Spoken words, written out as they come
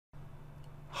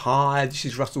Hi, this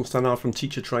is Russell Stannard from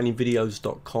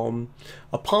teachertrainingvideos.com.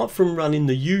 Apart from running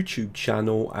the YouTube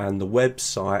channel and the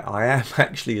website, I am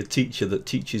actually a teacher that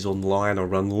teaches online. I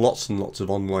run lots and lots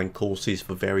of online courses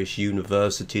for various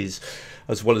universities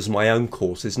as well as my own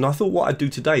courses, and I thought what I'd do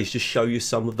today is just show you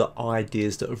some of the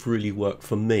ideas that have really worked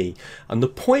for me. And the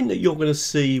point that you're going to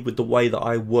see with the way that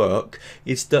I work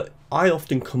is that I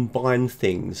often combine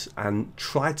things and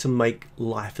try to make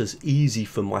life as easy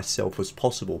for myself as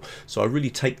possible. So I really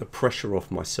take the pressure off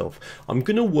myself. I'm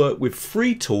going to work with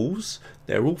free tools.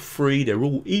 They're all free, they're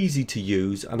all easy to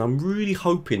use, and I'm really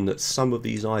hoping that some of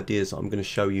these ideas I'm going to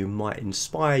show you might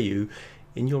inspire you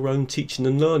in your own teaching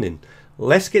and learning.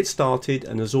 Let's get started,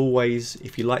 and as always,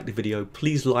 if you like the video,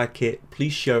 please like it,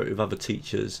 please share it with other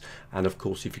teachers, and of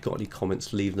course if you've got any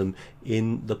comments, leave them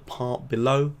in the part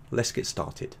below. Let's get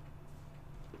started.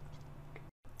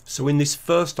 So in this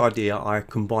first idea, I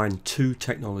combined two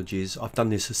technologies. I've done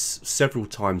this several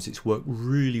times. It's worked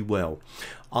really well.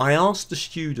 I asked the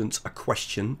students a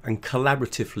question, and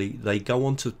collaboratively they go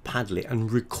onto Padlet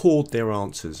and record their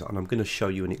answers, and I'm going to show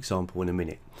you an example in a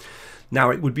minute. Now,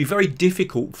 it would be very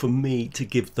difficult for me to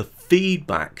give the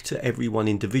feedback to everyone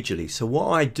individually. So what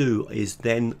I do is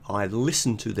then I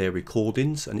listen to their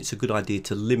recordings, and it's a good idea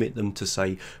to limit them to,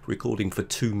 say, recording for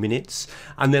 2 minutes.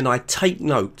 And then I take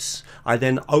notes. I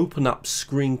then open up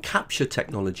screen capture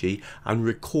technology and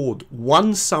record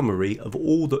one summary of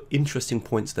all the interesting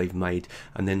points they've made.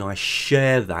 And then I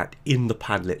share that in the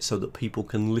Padlet so that people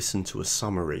can listen to a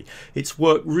summary. It's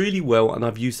worked really well, and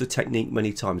I've used the technique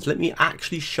many times. Let me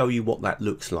actually show you what that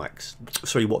looks like.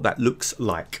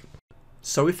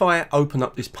 So if I open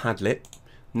up this Padlet,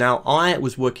 now I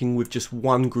was working with just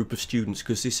one group of students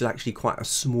because this is actually quite a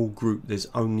small group. There's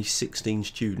only 16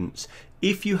 students.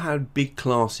 If you had big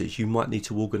classes, you might need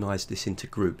to organize this into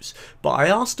groups. But I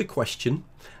asked a question,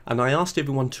 and I asked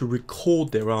everyone to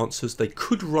record their answers. They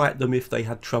could write them if they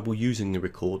had trouble using the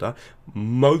recorder.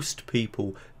 Most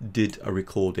people did a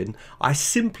recording. I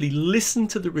simply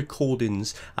listened to the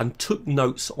recordings and took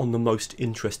notes on the most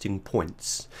interesting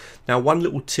points. Now, one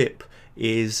little tip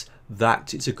is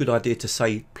that it's a good idea to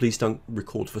say, please don't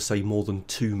record for, say, more than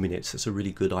 2 minutes. That's a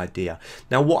really good idea.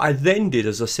 Now, what I then did,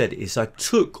 as I said, is I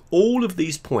took all of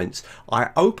these points,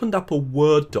 I opened up a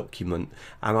Word document,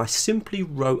 and I simply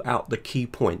wrote out the key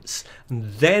points.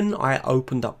 And then I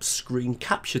opened up screen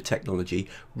capture technology,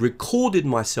 recorded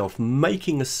myself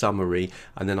making a summary,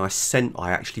 and then I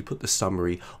actually put the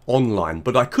summary online.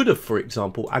 But I could have, for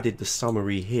example, added the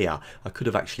summary here. I could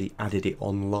have actually added it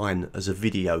online as a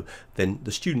video. Then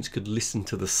the students could listen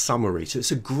to the summary. So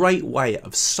it's a great way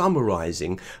of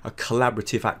summarizing a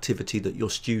collaborative activity that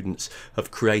your students have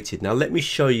created. Now let me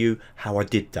show you how I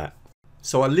did that.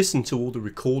 So I listened to all the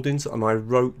recordings and I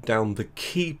wrote down the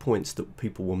key points that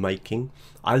people were making.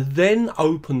 I then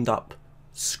opened up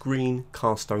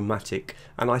Screencast-O-Matic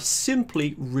and I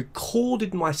simply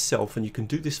recorded myself, and you can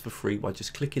do this for free by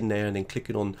just clicking there and then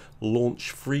clicking on launch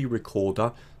free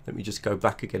recorder. Let me just go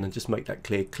back again and just make that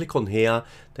clear. Click on here,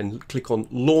 then click on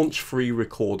launch free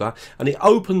recorder, and it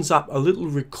opens up a little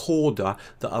recorder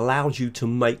that allows you to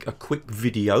make a quick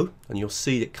video, and you'll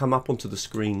see it come up onto the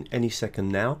screen any second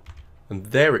now. And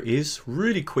there it is,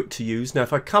 really quick to use. Now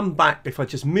if I come back, if I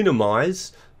just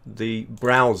minimize the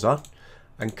browser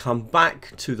and come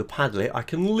back to the Padlet, I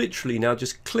can literally now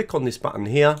just click on this button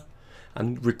here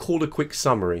and record a quick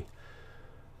summary.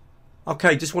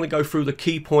 Okay, just want to go through the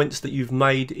key points that you've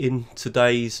made in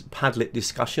today's Padlet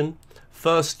discussion.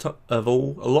 First of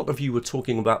all, a lot of you were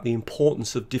talking about the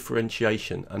importance of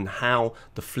differentiation and how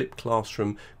the flipped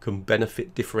classroom can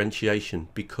benefit differentiation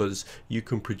because you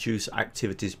can produce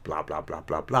activities blah blah blah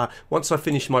blah blah. Once I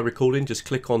finish my recording, just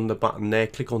click on the button there,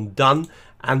 click on done,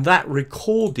 and that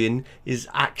recording is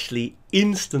actually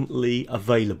instantly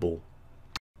available.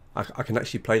 I can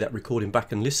actually play that recording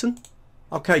back and listen.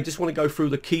 Okay, just want to go through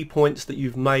the key points that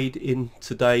you've made in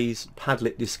today's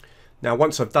Padlet discussion. Now,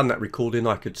 once I've done that recording,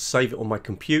 I could save it on my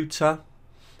computer,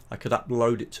 I could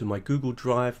upload it to my Google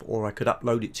Drive, or I could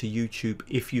upload it to YouTube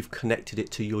if you've connected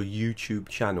it to your YouTube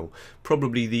channel.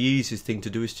 Probably the easiest thing to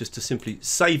do is just to simply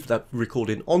save that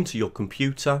recording onto your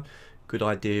computer. Good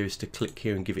idea is to click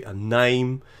here and give it a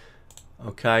name.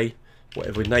 Okay,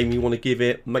 whatever name you want to give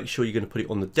it. Make sure you're going to put it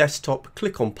on the desktop.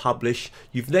 Click on publish.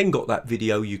 You've then got that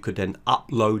video. You could then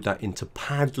upload that into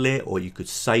Padlet, or you could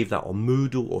save that on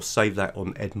Moodle, or save that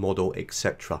on Edmodo,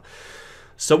 etc.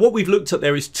 So what we've looked at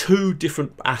there is two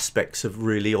different aspects of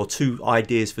two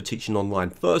ideas for teaching online.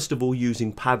 First of all,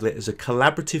 using Padlet as a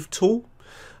collaborative tool.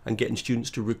 and getting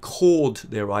students to record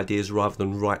their ideas rather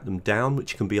than write them down,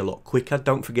 which can be a lot quicker.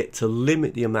 Don't forget to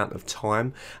limit the amount of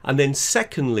time. And then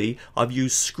secondly, I've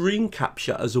used screen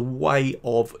capture as a way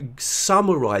of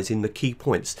summarizing the key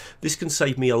points. This can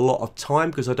save me a lot of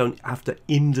time because I don't have to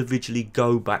individually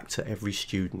go back to every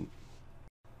student.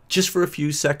 Just for a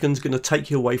few seconds, going to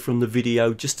take you away from the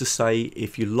video just to say,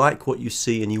 if you like what you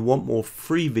see and you want more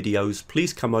free videos,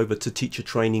 please come over to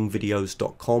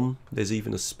teachertrainingvideos.com. There's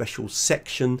even a special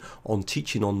section on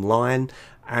teaching online.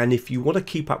 And if you want to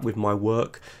keep up with my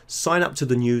work, sign up to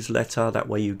the newsletter. That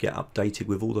way you get updated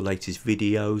with all the latest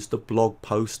videos, the blog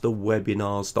posts, the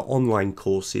webinars, the online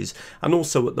courses. And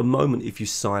also at the moment, if you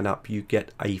sign up, you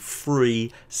get a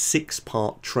free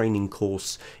 6-part training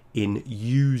course in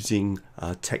using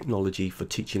technology for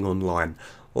teaching online.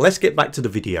 Let's get back to the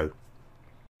video.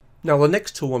 Now, the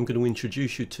next tool I'm going to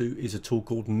introduce you to is a tool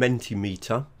called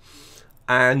Mentimeter.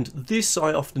 And this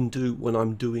I often do when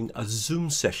I'm doing a Zoom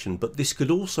session, but this could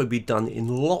also be done in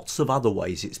lots of other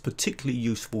ways. It's particularly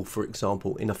useful, for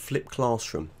example, in a flipped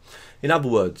classroom. In other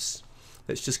words,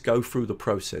 let's just go through the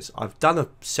process. I've done a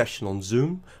session on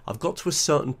Zoom. I've got to a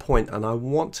certain point and I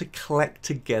want to collect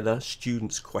together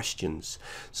students' questions.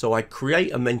 So I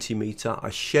create a Mentimeter, I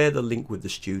share the link with the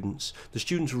students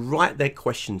write their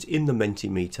questions in the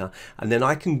Mentimeter, and then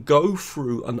I can go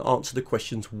through and answer the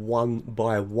questions one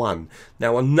by one.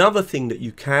 Now, another thing that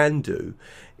you can do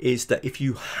is that if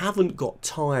you haven't got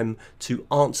time to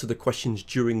answer the questions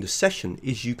during the session,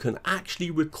 is you can actually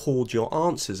record your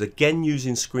answers, again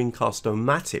using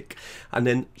Screencast-O-Matic, and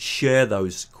then share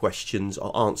those questions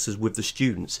or answers with the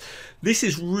students. This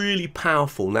is really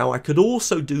powerful. Now, I could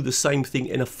also do the same thing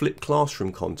in a flipped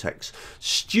classroom context.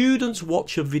 Students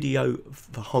watch a video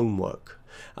for homework,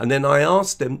 and then I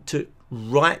ask them to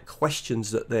write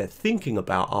questions that they're thinking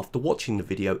about after watching the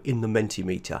video in the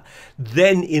Mentimeter.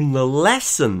 Then in the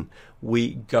lesson,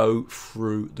 we go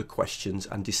through the questions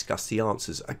and discuss the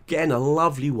answers. Again, a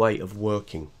lovely way of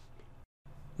working.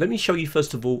 Let me show you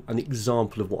first of all an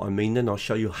example of what I mean, then I'll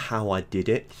show you how I did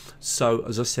it. So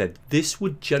as I said, this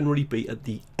would generally be at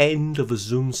the end of a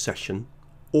Zoom session,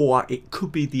 or it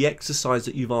could be the exercise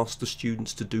that you've asked the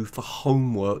students to do for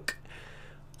homework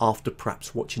after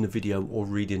perhaps watching a video or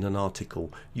reading an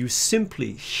article. You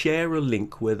simply share a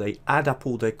link where they add up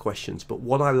all their questions, but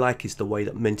what I like is the way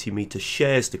that Mentimeter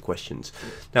shares the questions.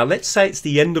 Now, let's say it's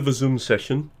the end of a Zoom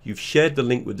session, you've shared the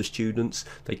link with the students,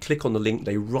 they click on the link,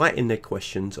 they write in their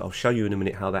questions. I'll show you in a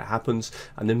minute how that happens,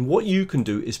 and then what you can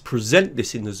do is present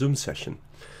this in the Zoom session.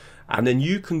 And then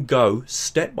you can go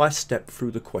step by step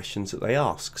through the questions that they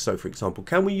ask. So for example,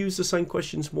 can we use the same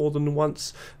questions more than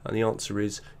once? And the answer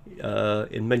is,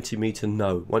 in Mentimeter,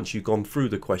 no. Once you've gone through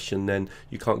the question, then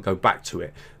you can't go back to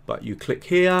it. But you click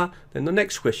here, then the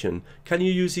next question, can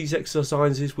you use these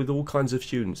exercises with all kinds of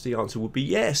students? The answer would be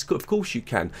yes, of course you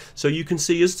can. So you can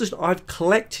see as I've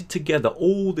collected together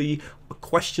all the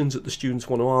questions that the students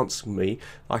want to answer me,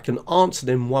 I can answer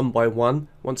them one by one.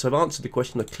 Once I've answered the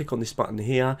question, I click on this button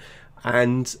here,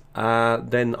 and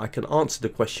then I can answer the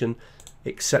question,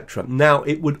 etc. Now,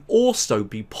 it would also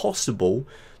be possible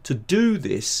to do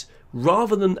this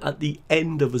rather than at the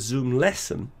end of a Zoom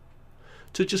lesson,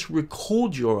 to just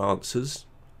record your answers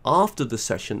after the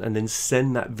session and then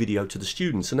send that video to the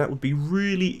students, and that would be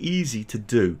really easy to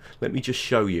do. Let me just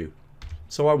show you.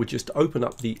 So I would just open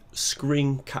up the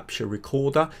screen capture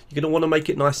recorder. You're going to want to make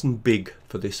it nice and big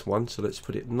for this one, so let's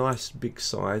put it nice big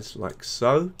size like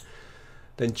so.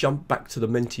 Then jump back to the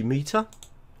Mentimeter.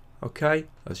 Okay,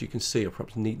 as you can see, I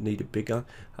probably need it bigger.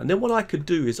 And then what I could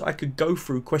do is I could go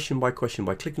through question by question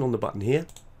by clicking on the button here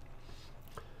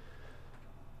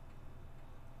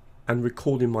and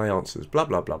recording my answers. Blah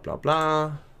blah blah blah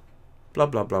blah, blah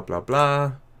blah blah blah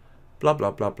blah, blah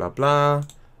blah blah blah blah,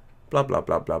 blah blah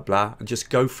blah blah blah, and just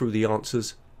go through the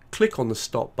answers. Click on the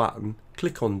stop button,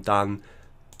 click on done,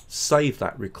 save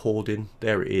that recording,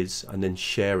 there it is, and then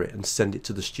share it and send it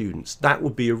to the students. That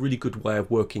would be a really good way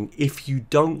of working if you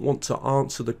don't want to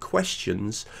answer the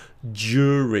questions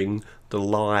during the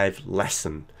live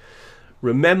lesson.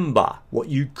 Remember, what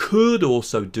you could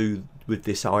also do with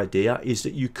this idea is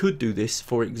that you could do this,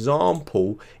 for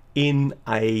example, in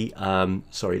a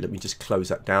sorry, let me just close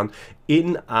that down,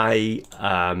 in a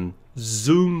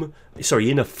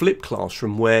in a flipped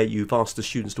classroom where you've asked the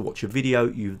students to watch a video,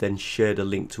 you've then shared a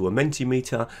link to a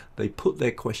Mentimeter, they put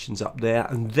their questions up there,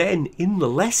 and then in the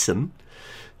lesson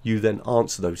you then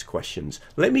answer those questions.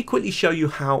 Let me quickly show you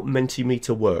how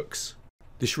Mentimeter works.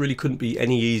 This really couldn't be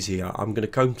any easier. I'm going to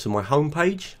come to my home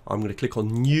page. I'm going to click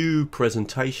on new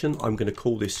presentation. I'm going to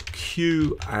call this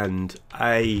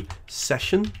Q&A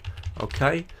session.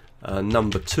 Okay,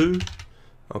 number 2.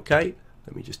 Okay,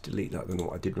 Let me just delete that. I don't know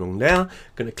what I did wrong there. I'm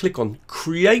going to click on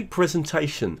create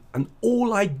presentation, and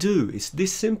all I do is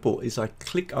this simple, is I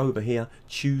click over here,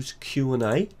 choose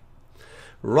Q&A,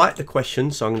 write the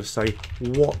question. So I'm going to say,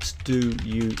 what do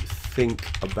you think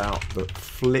about the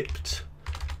flipped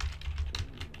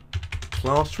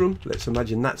classroom? Let's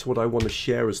imagine that's what I want to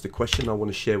share as the question I want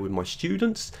to share with my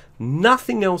students.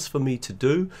 Nothing else for me to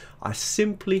do. I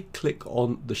simply click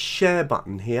on the share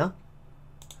button here,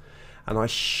 and I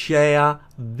share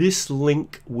this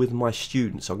link with my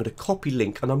students. I'm going to copy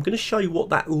link, and I'm going to show you what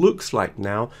that looks like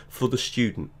now for the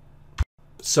student.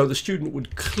 So the student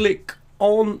would click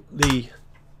on the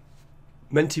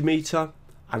Mentimeter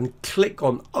and click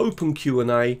on open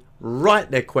Q&A,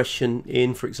 write their question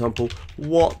in, for example,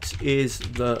 what is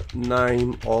the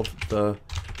name of the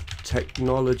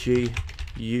technology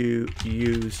you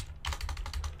use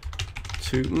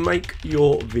to make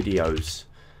your videos,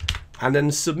 and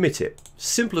then submit it.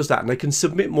 Simple as that. And they can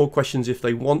submit more questions if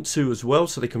they want to as well,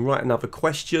 so they can write another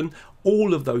question.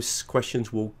 All of those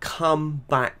questions will come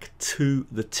back to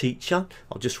the teacher.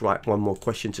 I'll just write one more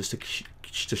question just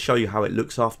to show you how it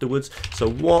looks afterwards. So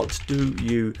what do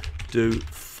you do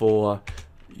for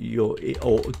your,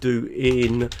 or do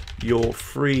in your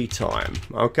free time?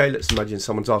 Okay, let's imagine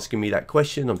someone's asking me that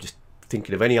question. I'm just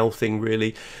thinking of any old thing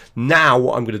really. Now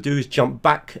what I'm going to do is jump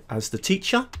back as the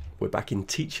teacher. We're back in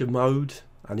teacher mode,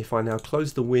 and if I now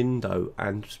close the window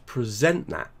and present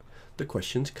that, the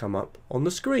questions come up on the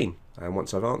screen. And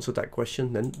once I've answered that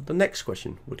question, then the next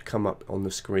question would come up on the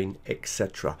screen,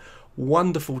 etc.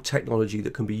 Wonderful technology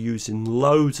that can be used in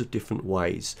loads of different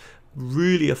ways.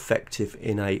 Really effective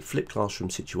in a flipped classroom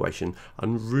situation,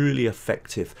 and really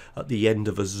effective at the end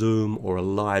of a Zoom or a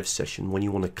live session when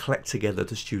you want to collect together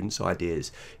the students'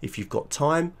 ideas. If you've got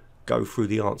time, go through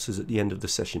the answers at the end of the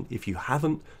session. If you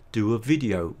haven't, do a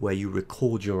video where you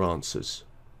record your answers.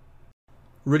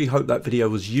 Really hope that video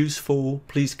was useful.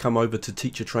 Please come over to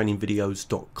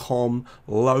teachertrainingvideos.com.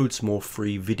 Loads more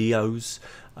free videos.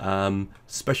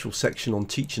 Special section on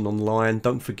teaching online.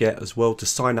 Don't forget as well to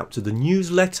sign up to the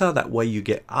newsletter. That way you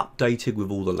get updated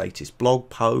with all the latest blog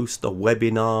posts, the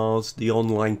webinars, the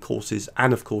online courses,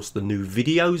 and of course the new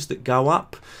videos that go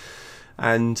up.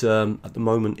 And at the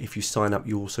moment, if you sign up,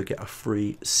 you also get a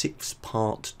free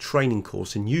 6-part training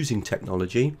course in using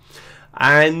technology.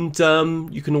 And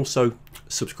you can also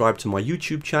subscribe to my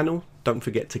YouTube channel. Don't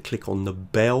forget to click on the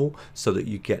bell so that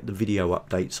you get the video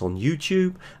updates on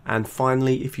YouTube. And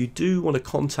finally, if you do want to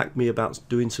contact me about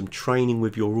doing some training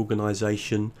with your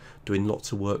organization, doing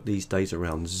lots of work these days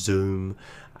around Zoom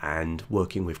and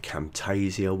working with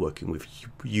Camtasia, working with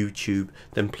YouTube,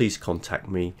 then please contact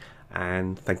me.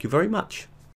 And thank you very much.